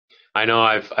I know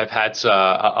I've had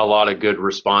a lot of good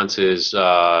responses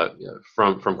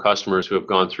from customers who have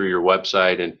gone through your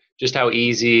website, and just how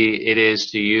easy it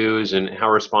is to use and how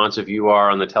responsive you are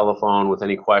on the telephone with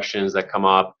any questions that come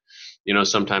up.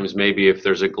 Sometimes maybe if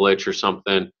there's a glitch or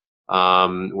something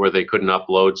where they couldn't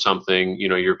upload something,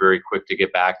 you're very quick to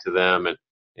get back to them,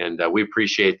 and we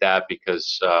appreciate that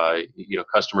because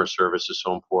customer service is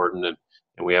so important,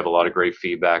 and we have a lot of great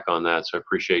feedback on that. So I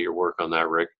appreciate your work on that,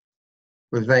 Rick.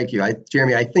 Well, thank you.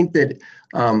 Jeremy, I think that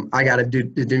I got to do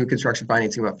new construction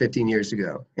financing about 15 years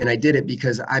ago. And I did it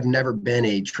because I've never been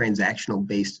a transactional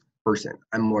based person.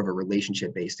 I'm more of a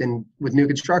relationship based. And with new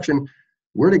construction,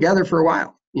 we're together for a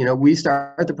while. We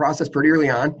start the process pretty early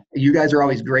on. You guys are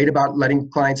always great about letting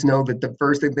clients know that the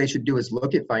first thing they should do is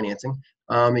look at financing.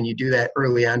 And you do that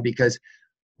early on because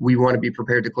we want to be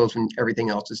prepared to close when everything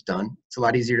else is done. It's a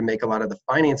lot easier to make a lot of the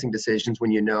financing decisions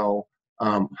when you know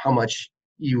how much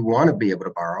you want to be able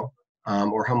to borrow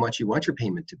or how much you want your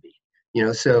payment to be.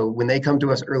 So when they come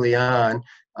to us early on,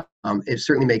 it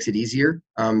certainly makes it easier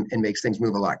and makes things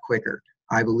move a lot quicker.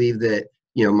 I believe that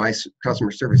my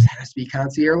customer service has to be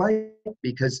concierge-like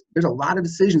because there's a lot of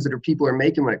decisions that people are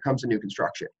making when it comes to new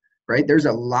construction, right? There's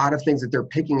a lot of things that they're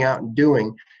picking out and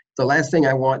doing. The last thing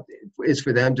I want is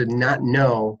for them to not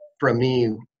know from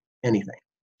me anything.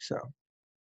 So